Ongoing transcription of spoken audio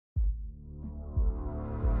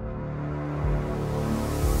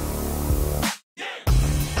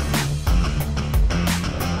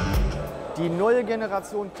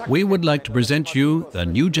We would like to present you the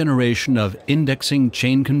new generation of indexing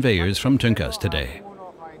chain conveyors from TUNKERS today.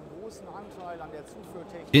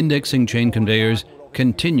 Indexing chain conveyors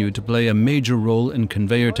continue to play a major role in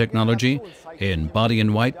conveyor technology in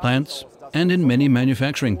body-in-white plants and in many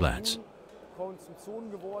manufacturing plants.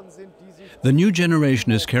 The new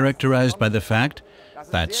generation is characterized by the fact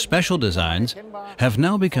that special designs have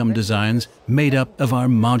now become designs made up of our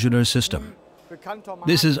modular system.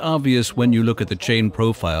 This is obvious when you look at the chain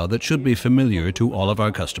profile that should be familiar to all of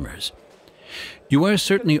our customers. You are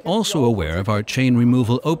certainly also aware of our chain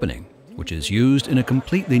removal opening, which is used in a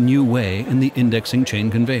completely new way in the indexing chain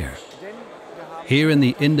conveyor. Here in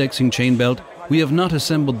the indexing chain belt, we have not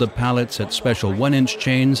assembled the pallets at special 1-inch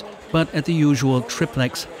chains, but at the usual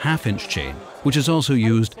triplex half-inch chain, which is also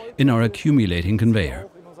used in our accumulating conveyor.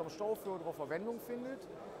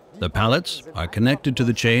 The pallets are connected to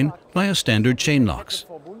the chain via standard chain locks.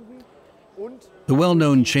 The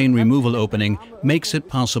well-known chain removal opening makes it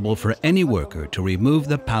possible for any worker to remove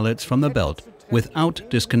the pallets from the belt without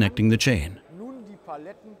disconnecting the chain.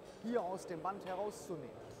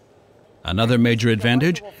 Another major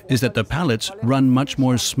advantage is that the pallets run much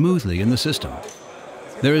more smoothly in the system.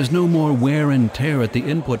 There is no more wear and tear at the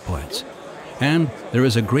input points. And there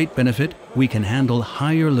is a great benefit: we can handle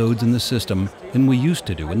higher loads in the system than we used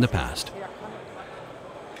to do in the past.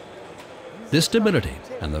 This stability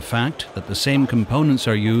and the fact that the same components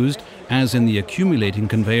are used as in the accumulating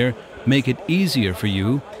conveyor make it easier for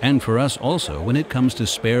you and for us also when it comes to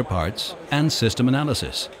spare parts and system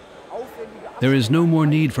analysis. There is no more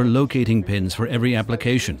need for locating pins for every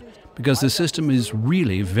application because the system is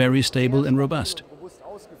really very stable and robust.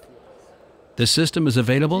 The system is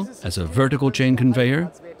available as a vertical chain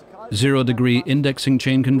conveyor, 0-degree indexing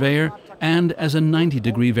chain conveyor, and as a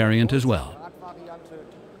 90-degree variant as well.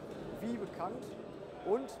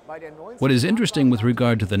 What is interesting with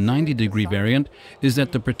regard to the 90-degree variant is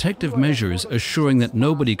that the protective measures assuring that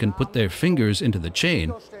nobody can put their fingers into the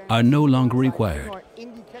chain are no longer required,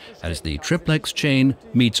 as the triplex chain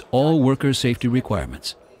meets all worker safety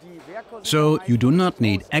requirements. So you do not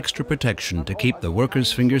need extra protection to keep the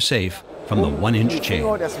worker's fingers safe from the 1-inch chain.